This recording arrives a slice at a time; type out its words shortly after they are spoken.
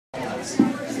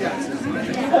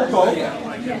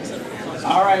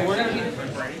All right,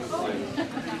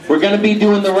 we're gonna be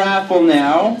doing the raffle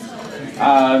now.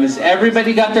 Has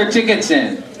everybody got their tickets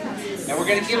in? And we're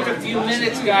gonna give it a few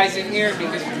minutes, guys, in here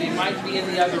because they might be in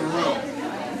the other room.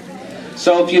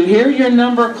 So if you hear your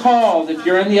number called, if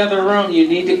you're in the other room, you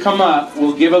need to come up.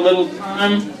 We'll give a little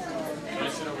time.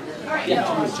 Yeah.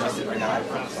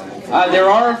 There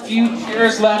are a few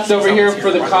chairs left over here for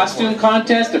the costume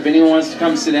contest. If anyone wants to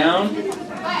come sit down.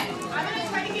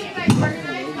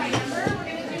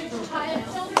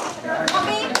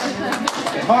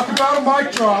 Talk about a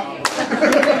mic drop.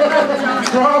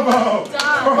 Bravo!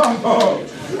 Bravo!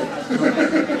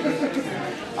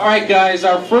 All right, guys,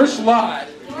 our first lot,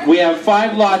 we have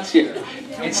 5 lots here.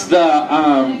 It's the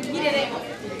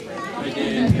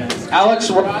Alex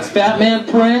Ross Batman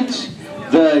print,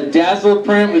 the Dazzler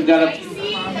print. We've got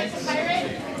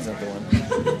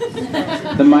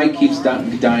the mic keeps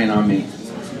dying on me.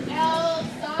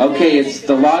 Okay, it's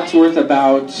the lot's worth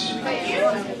about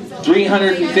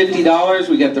 $350.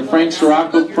 We got the Frank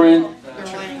Sirocco print,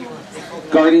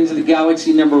 Guardians of the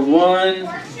Galaxy #1.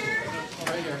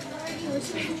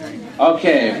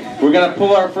 Okay, we're gonna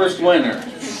pull our first winner.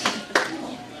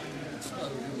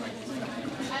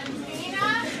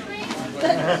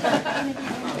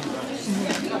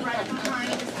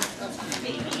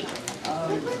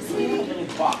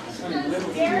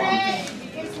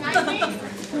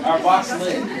 Our box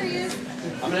lid.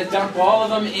 I'm going to dump all of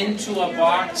them into a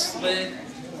box lid,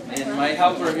 and my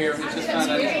helper here, who just found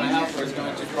out that my helper is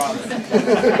going to draw them.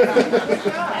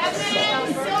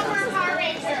 Silver Power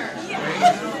Ranger.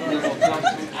 And we'll dump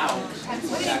them out.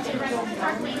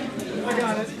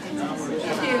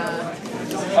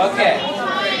 Okay.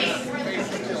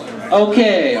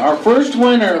 Okay, our first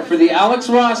winner for the Alex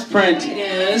Ross print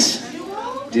is,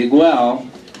 dig well.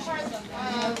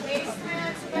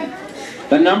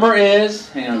 The number is,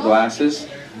 hang on, glasses.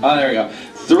 Oh, there we go.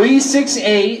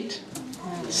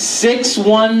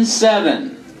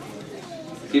 368-617.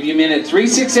 Give you a minute.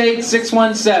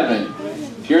 368-617.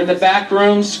 If you're in the back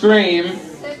room, scream.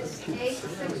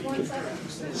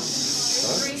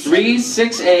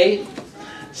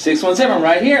 368-617.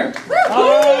 Right here.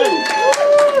 Oh!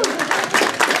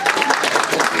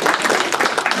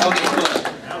 Okay, good.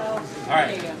 All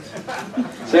right.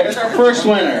 So there's our first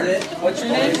winner. What's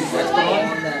your name?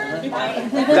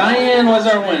 Diane was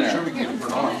our winner.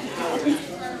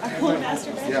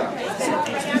 Yeah.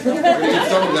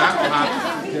 Some of that will have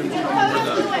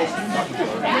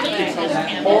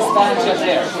Whole batch up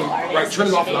there. right, turn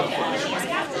it off and up.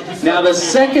 Now the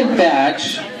second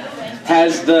batch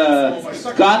has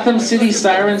the Gotham City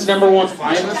Sirens #1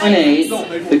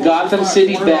 5.8, the Gotham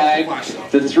City bag,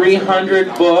 the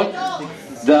 300 book,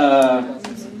 the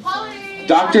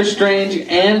Doctor Strange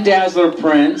and Dazzler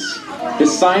prints, the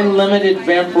signed limited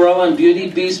Vampirella and Beauty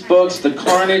Beast books, the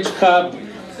Carnage Cup,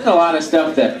 a lot of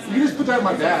stuff there. You can just put that in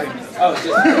my bag. Oh, just...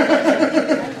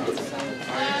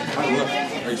 I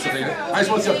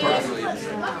just want to see how dark it really is.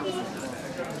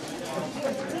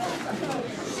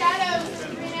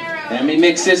 Let me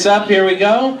mix this up. Here we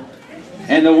go.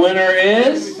 And the winner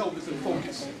is... No,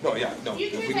 yeah, no.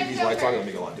 If we get these lights on, it'll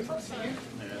make a lot of difference.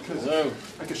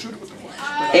 I can shoot it with the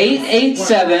flash.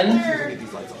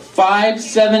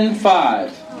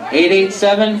 887-575.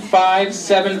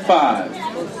 887-575.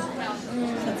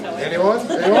 Anyone?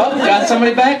 Oh, got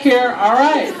somebody back here. All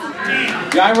right.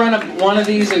 I run one of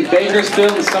these in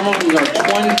Bakersfield, and some of them go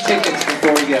 20 tickets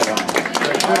before we get one.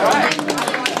 All right.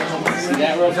 See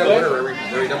that real quick?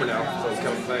 Every number now, so it's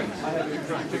coming thing.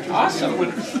 Awesome.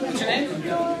 What's your name?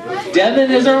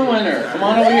 Devin is our winner. Come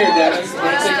on over here, Devin.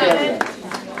 Let's take care of you.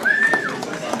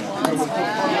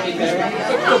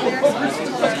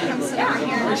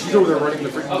 She's over there running the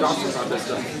freaking costume contest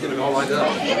stuff, getting it all lined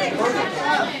up.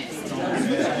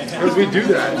 Because we do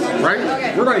that, right?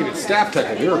 We're not even staff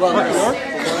technically. We're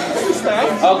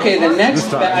press. Okay, the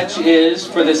next batch is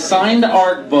for the signed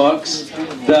art books.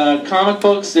 The comic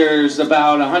books, there's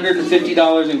about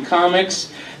 $150 in comics.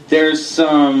 There's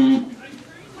some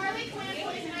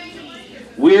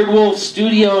Weird Wolf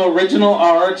Studio original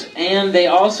art, and they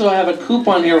also have a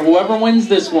coupon here. Whoever wins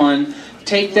this one,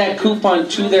 take that coupon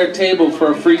to their table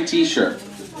for a free t-shirt.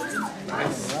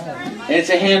 And it's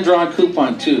a hand-drawn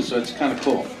coupon too, so it's kind of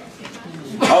cool.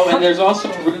 Oh, and there's also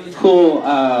a really cool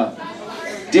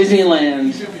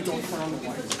Disneyland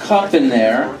cup in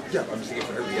there. Yeah, I'm just thinking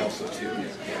for everybody else too.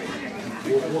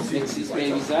 Mix these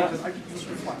babies up.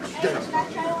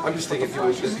 I'm just thinking if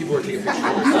people are taking pictures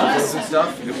of themselves and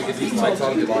stuff, if we get these lights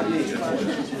on, it'll be a lot easier.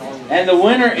 And the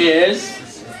winner is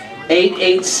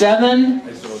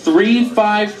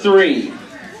 887-353.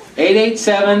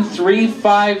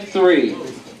 887-353.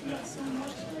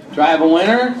 Do I have a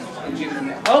winner?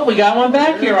 Oh, we got one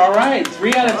back here. All right.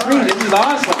 3 out of 3. This is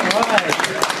awesome. All right.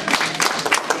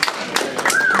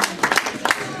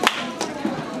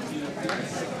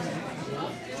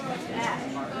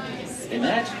 They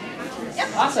match?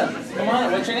 Awesome. Come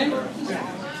on. What's your name?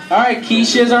 All right.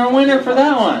 Keisha's our winner for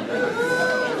that one.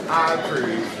 I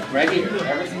approve. Right here.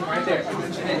 Everything right there.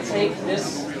 And then take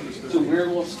this to Weird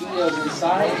Wolf Studios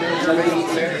inside.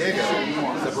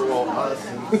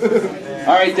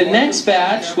 All right, the next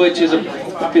batch, which is a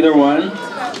popular one,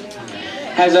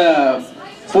 has a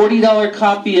 $40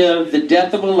 copy of The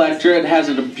Death of Elektra. It has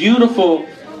a beautiful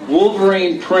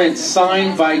Wolverine print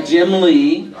signed by Jim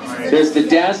Lee. There's the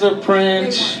Dazzler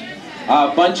print,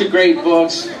 a bunch of great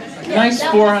books. Nice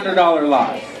 $400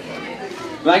 lot.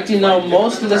 I'd like to know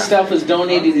most of the stuff was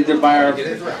donated either by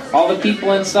all the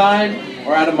people inside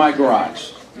or out of my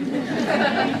garage.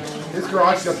 His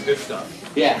garage does good stuff.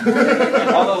 Yeah.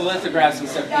 All the lithographs and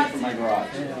stuff came from my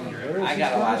garage. I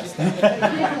got a lot of stuff.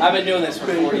 I've been doing this for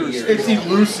 40 years. It's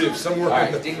elusive somewhere. All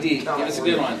right, dig deep. Give us a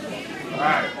good one. All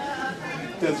right.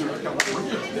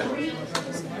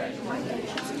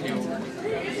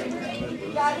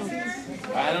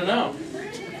 I don't know.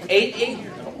 88.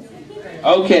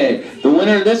 Okay, the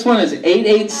winner of this one is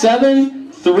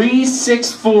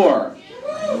 887364.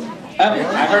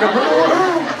 I heard a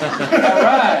All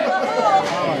right.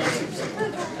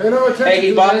 Hey,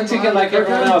 he bought a ticket like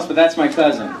everyone else, but that's my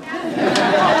cousin. Right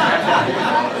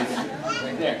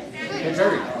there. Hey,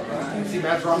 Terry. See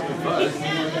Matt's rocking the buzz.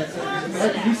 How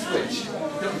can you switch?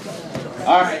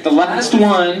 All right, the last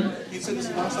one.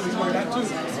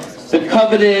 The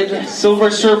coveted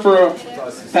Silver Surfer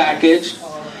package.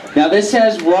 Now this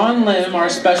has Ron Lim, our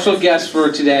special guest for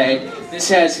today. This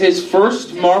has his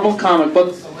first Marvel comic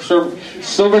book,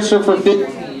 Silver Surfer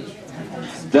 50.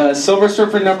 The Silver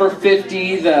Surfer number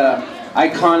 50, the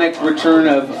iconic return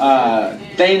of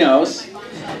Thanos.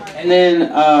 And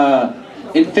then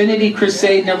Infinity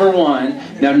Crusade number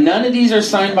 1. Now none of these are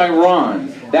signed by Ron.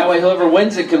 That way whoever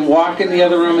wins it can walk in the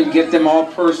other room and get them all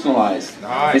personalized.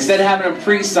 Nice. Instead of having them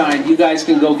pre-signed, you guys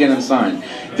can go get them signed.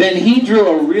 Then he drew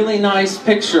a really nice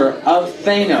picture of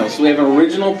Thanos. We have an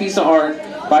original piece of art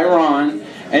by Ron.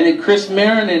 And then Chris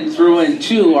Marinan threw in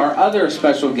two, our other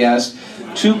special guests,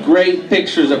 two great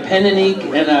pictures, a pen and ink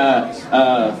and a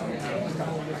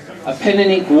pen and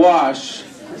ink wash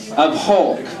of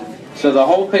Hulk. So the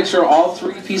whole picture, all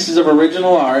 3 pieces of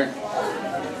original art.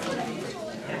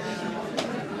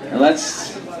 And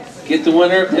let's get the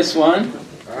winner of this one.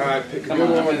 All right, pick a Come good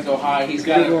on, I'm one. going to go high. He's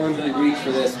got to really reach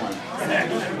for this one.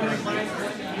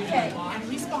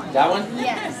 That one?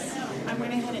 Yes. I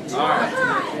went ahead and All right.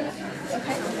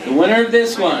 The winner of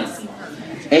this one,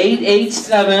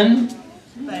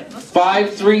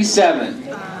 887537.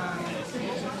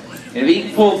 If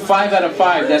he pulled 5 out of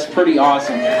 5, that's pretty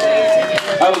awesome.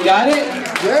 Oh, we got it?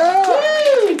 Yeah!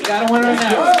 Woo! Got a winner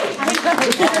now.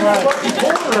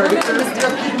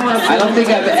 I don't think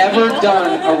I've ever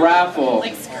done a raffle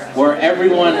where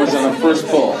everyone was on the first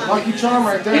pull. Lucky charm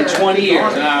right there. In 20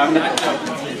 years. No, I'm not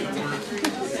joking.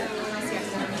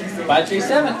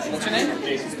 537. What's your name?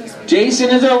 Jason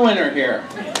is our winner here.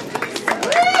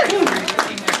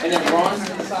 And then Ron's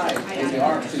inside with the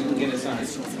art so you can get it signed.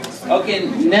 Okay,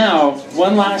 now,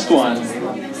 one last one.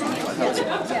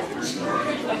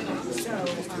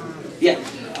 Yeah.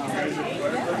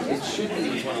 It should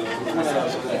be one of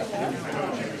those there.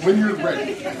 When you're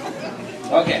ready.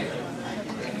 Okay.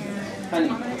 Honey,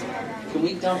 can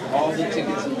we dump all the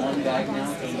tickets in one bag now?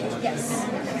 Yes.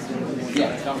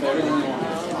 Yeah, dump everything in one.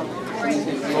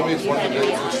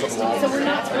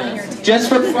 Just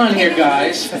for fun here,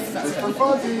 guys.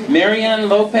 Marianne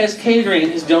Lopez Catering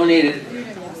has donated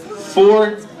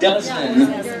 4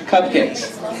 dozen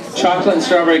cupcakes, chocolate and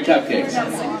strawberry cupcakes.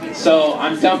 So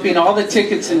I'm dumping all the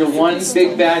tickets into one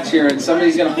big batch here, and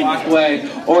somebody's going to walk away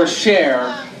or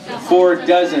share 4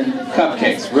 dozen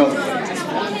cupcakes. Real quick.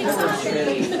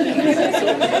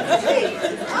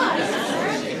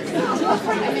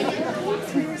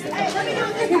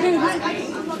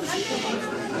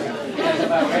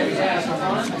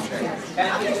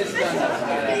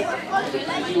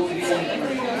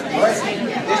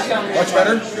 Much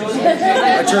better? I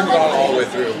turned it on all the way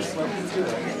through.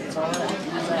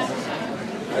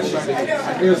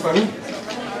 Here's funny.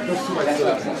 Those 2 lights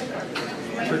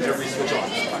turn every switch on.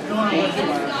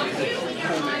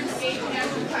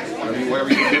 Whatever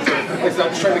you do. I'm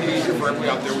just trying to make it easier for everybody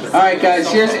out there. With All right,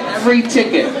 guys, here's every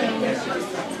ticket.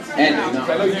 And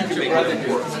I know you can make it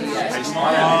work.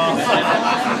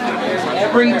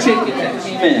 every ticket that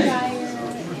came in.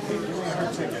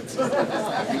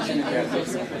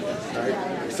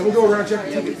 Someone go around and check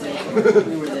the tickets.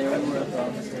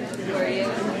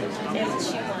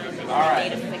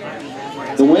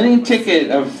 The winning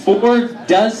ticket of 4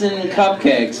 dozen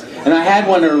cupcakes, and I had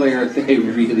one earlier, they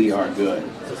really are good.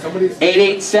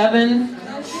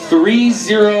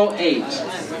 887-308.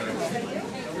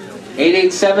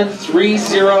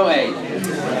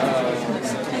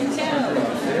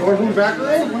 887-308. Anyone from the back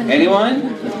row?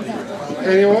 Anyone?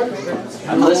 Anyone?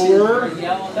 I'm listening.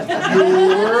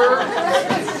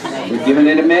 We're giving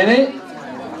it a minute.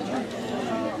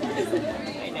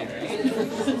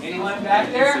 Anyone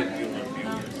back there?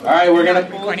 All right, we're gonna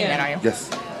pull again. Yes.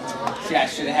 See, I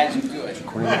should have had you do it.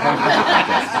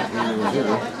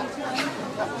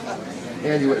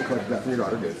 And you went and collected that for your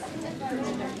daughter, good.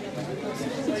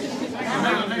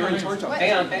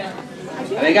 Hang on. I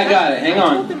think I got it. Hang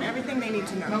on. Everything they need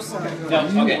to know. No,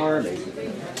 okay.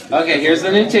 Okay, here's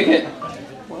the new ticket.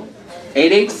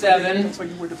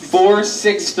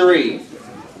 887-463.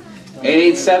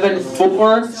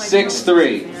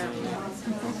 887-463.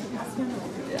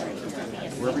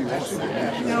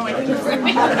 No, I think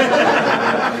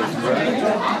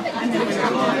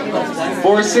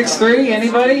 463,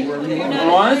 anybody? Going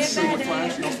once?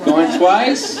 Going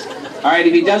twice? Alright,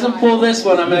 if he doesn't pull this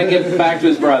one, I'm going to give it back to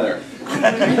his brother.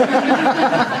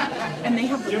 And they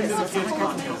have the list.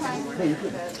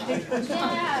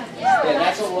 Yeah,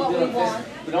 that's what we'll do.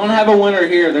 If we don't have a winner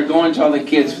here, they're going to all the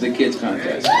kids for the kids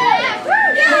contest.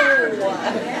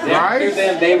 Right?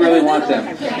 They really want them.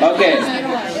 Okay,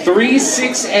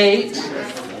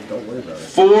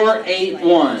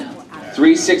 368-481.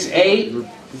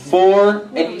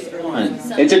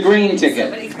 368-481. It's a green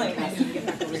ticket.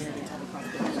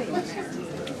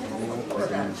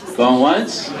 Going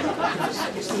once.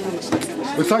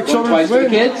 Looks like Going twice for the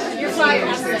kids.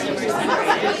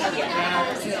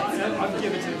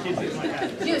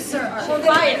 You, sir, are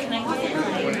quiet.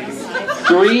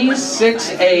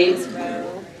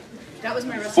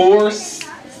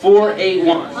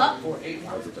 368-481.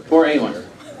 481.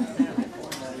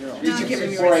 Did you give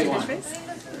him your 481.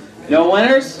 No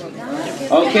winners?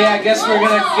 Okay, I guess we're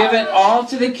going to give it all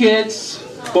to the kids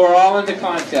who are all in the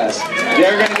contest.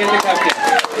 They're going to get the cupcake.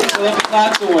 So there'll be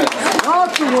lots of winners.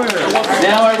 Lots of winners.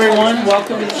 Now, everyone,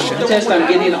 welcome to the contest. I'm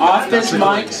getting off this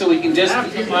mic so we can just...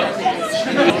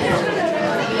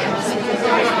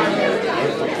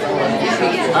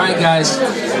 Alright, guys.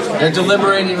 They're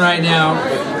deliberating right now.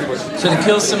 So to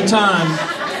kill some time...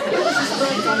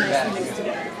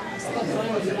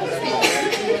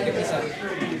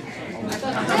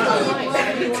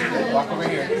 Walk over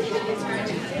here.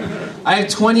 I have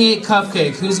 28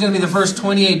 cupcakes. Who's going to be the first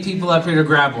 28 people up here to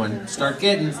grab one? Start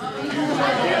getting.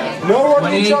 No one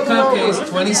 28 cupcakes.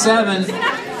 27.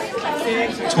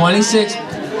 26.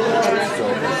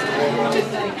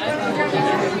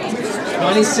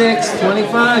 26.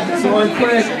 25. It's going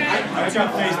quick.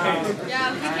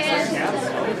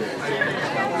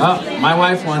 Oh, my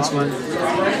wife wants one.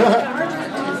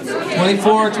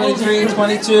 24, 23,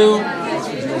 22.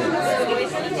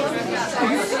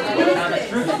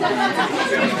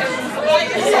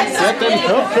 Get them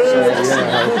cupcakes.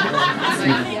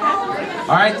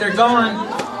 All right, they're going.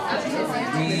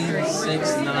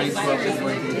 6, 9, 12,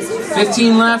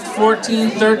 15 left,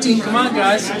 14, 13. Come on,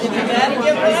 guys. I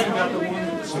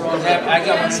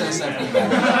got one set of 17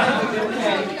 back.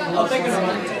 I'll take it.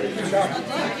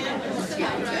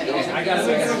 I got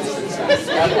it.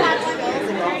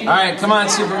 All right, come on,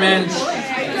 Superman.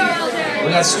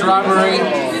 We got strawberry.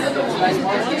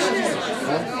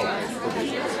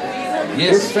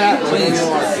 Yes, please.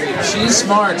 She's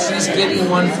smart. She's getting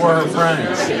one for her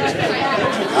friends.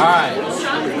 All right.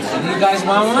 And you guys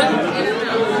want one?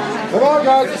 Come on,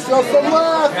 guys. There's still some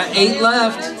left. Got 8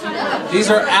 left. These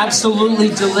are absolutely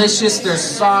delicious. They're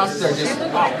soft. They're just...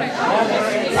 Oh.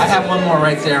 I have one more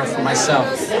right there for myself.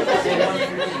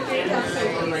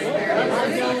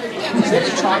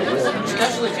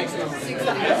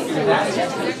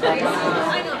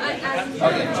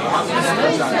 Okay.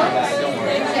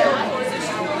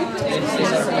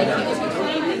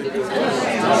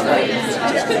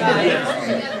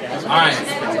 All right.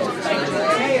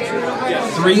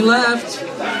 3 left.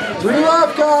 3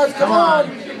 left, guys. Come on.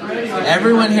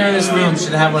 Everyone here in this room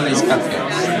should have one of these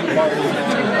cupcakes.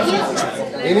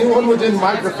 Anyone within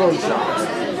microphone shot.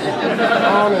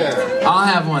 On in. I'll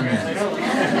have one then.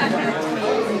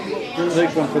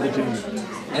 Take one for the team.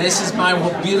 And this is my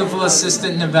beautiful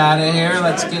assistant, Nevada, here.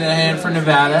 Let's get a hand for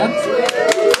Nevada.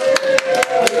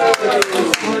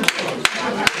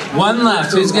 1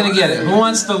 left. Who's going to get it? Who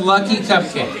wants the lucky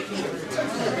cupcake?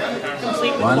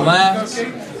 1 left.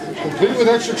 Complete with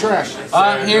extra trash.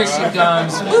 Oh, here she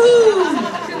comes. Woo!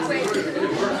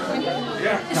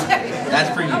 That's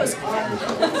for you.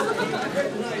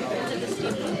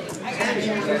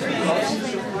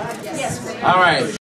 All right.